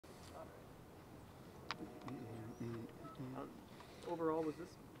overall, was this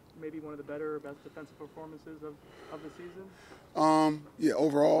maybe one of the better or best defensive performances of the season? Yeah,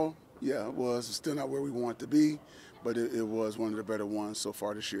 overall, yeah, it was. It's still not where we want it to be, but it was one of the better ones so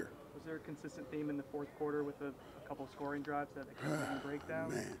far this year. Was there a consistent theme in the fourth quarter with a couple scoring drives that kept getting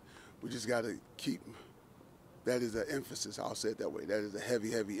breakdowns? Man, we just got to keep. That is an emphasis. I'll say it that way. That is a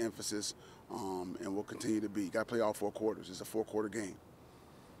heavy, heavy emphasis, and will continue to be. Got to play all 4 quarters. It's a 4-quarter game.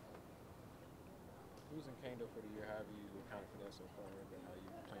 Losing Kaindoh for the year, how have you accounted for that so far, and how you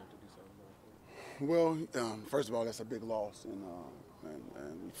plan to do something going forward? Well, first of all, that's a big loss, and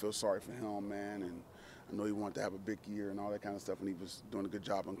we feel sorry for him, man. And I know he wanted to have a big year and all that kind of stuff, and he was doing a good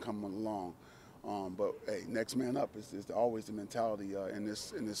job on coming along. But hey, next man up is always the mentality in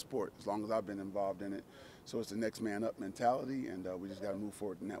this sport. As long as I've been involved in it, so it's the next man up mentality, and we just got to move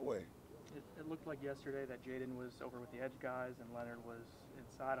forward in that way. It looked like yesterday that Jaden was over with the edge guys and Leonard was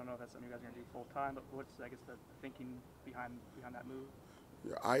inside. I don't know if that's something you guys are going to do full time, but what's, I guess, the thinking behind that move?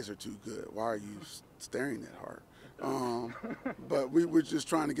 Your eyes are too good. Why are you staring that hard? But we're just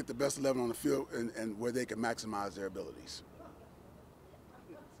trying to get the best 11 on the field and where they can maximize their abilities.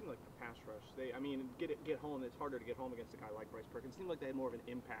 It seemed like the pass rush. Get home. It's harder to get home against a guy like Bryce Perkins. It seemed like they had more of an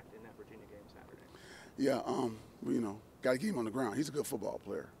impact in that Virginia game Saturday. Yeah, got to get him on the ground. He's a good football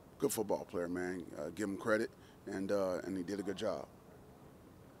player. Good football player, man. Give him credit, and he did a good job.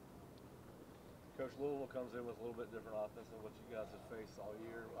 Coach, Louisville comes in with a little bit different offense than what you guys have faced all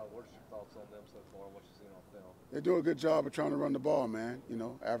year. What's your thoughts on them so far? What you've seen off them? They do a good job of trying to run the ball, man.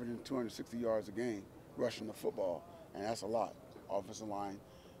 Averaging 260 yards a game, rushing the football, and that's a lot. Offensive line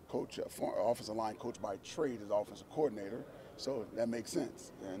coach by trade is offensive coordinator, so that makes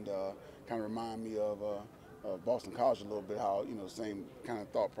sense. And kind of remind me of Boston College a little bit, how same kind of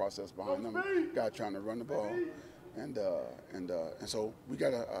thought process behind them, guy trying to run the ball, and so we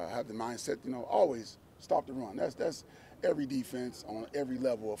gotta have the mindset, always stop the run. That's every defense on every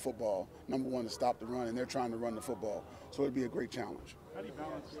level of football. Number one, to stop the run, and they're trying to run the football, so it'd be a great challenge. How do you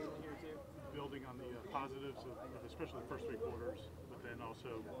balance building on the positives of especially the first 3 quarters, but then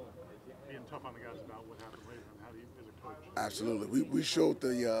also being tough on the guys about what happened later? And how do you, as a coach? Absolutely. We showed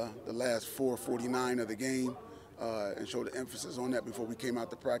the last 4:49 of the game and showed the emphasis on that before we came out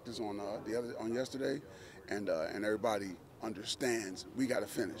to practice on yesterday, and everybody understands we got to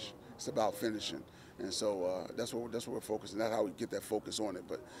finish. It's about finishing, and so that's what we're focusing. That's how we get that focus on it.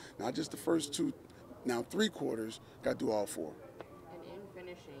 But not just the first 2, now 3 quarters. Got to do all 4. And in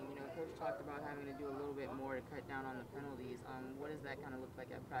finishing, Coach talked about having to do a little bit more to cut down on the penalties. What does that kind of look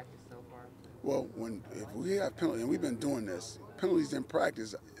like at practice so far? Well, if we have penalties, and we've been doing this, penalties in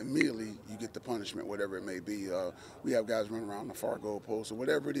practice, immediately you get the punishment, whatever it may be. We have guys running around the far goal post or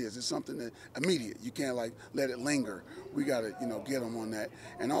whatever it is. It's something that immediate. You can't let it linger. We got to get them on that.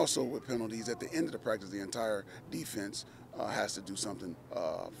 And also with penalties, at the end of the practice, the entire defense has to do something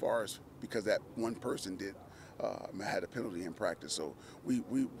far as because that one person had a penalty in practice. So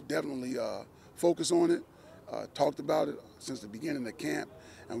we definitely focus on it, talked about it since the beginning of the camp,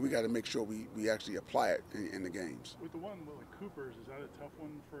 and we got to make sure we actually apply it in the games. With the one like Cooper's, is that a tough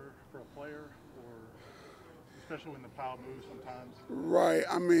one for a player, or especially when the foul moves sometimes? Right.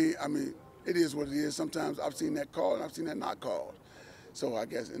 I mean, it is what it is. Sometimes I've seen that called and I've seen that not called. So I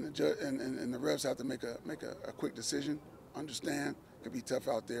guess and the refs have to make a quick decision. Understand, it could be tough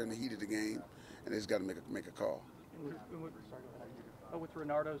out there in the heat of the game, and they just got to make a call. With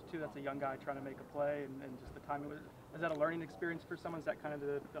Renardo's too, that's a young guy trying to make a play, and just the timing. Is that a learning experience for someone? Is that kind of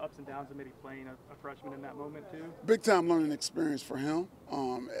the ups and downs of maybe playing a freshman in that moment too? Big time learning experience for him.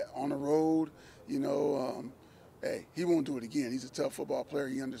 On the road, hey, he won't do it again. He's a tough football player.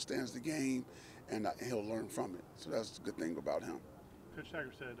 He understands the game, and he'll learn from it. So that's a good thing about him. Coach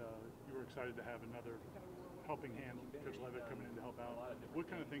Taggart said you were excited to have another helping hand, Coach Levitt coming in to help out. What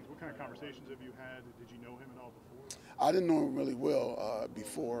kind of conversations have you had? Did you know him at all before? I didn't know him really well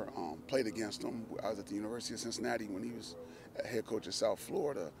before. Played against him. I was at the University of Cincinnati when he was head coach of South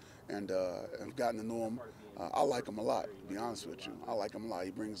Florida, and I've gotten to know him. I like him a lot, to be honest with you. I like him a lot.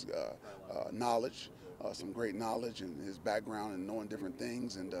 He brings knowledge, some great knowledge, and his background and knowing different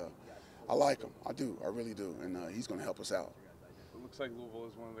things, and I like him. I do. I really do, and he's going to help us out. It looks like Louisville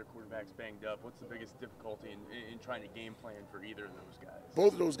is one of their quarterbacks banged up. What's the biggest difficulty in trying to game plan for either of those guys?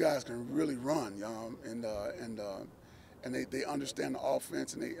 Both of those guys can really run, and they understand the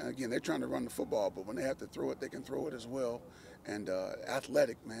offense. And again, they're trying to run the football, but when they have to throw it, they can throw it as well. And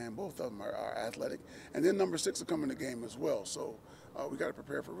athletic, man, both of them are athletic. And then number 6 will come in the game as well. So we got to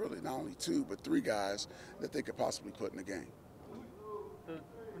prepare for really not only 2 but 3 guys that they could possibly put in the game.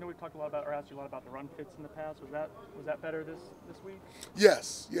 I know we've talked a lot about, or asked you a lot about the run fits in the past. Was that better this week?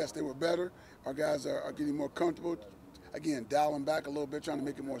 Yes, they were better. Our guys are getting more comfortable. again, dialing back a little bit, trying to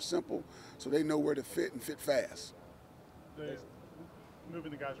make it more simple so they know where to fit and fit fast.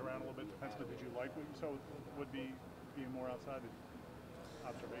 Moving the guys around a little bit defensively, did you like what you saw would be being more outside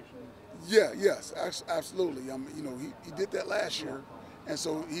observation? Yeah, yes, absolutely. You know, he did that last year, and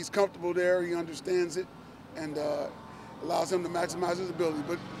so he's comfortable there. He understands it, and allows him to maximize his ability.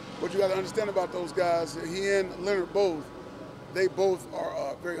 But what you got to understand about those guys, he and Leonard both, they both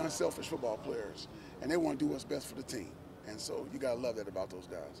are very unselfish football players, and they want to do what's best for the team. And so you got to love that about those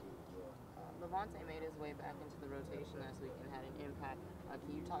guys. Levante made his way back into the rotation last week and had an impact.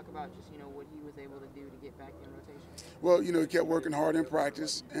 Can you talk about just, you know, what he was able to do to get back in rotation? Well, you know, he kept working hard in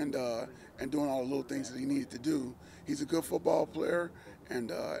practice and doing all the little things that he needed to do. He's a good football player,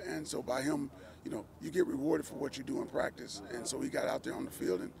 and so by him, you know, you get rewarded for what you do in practice. And so he got out there on the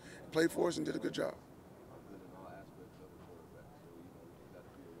field and played for us and did a good job.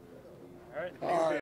 All right. All right.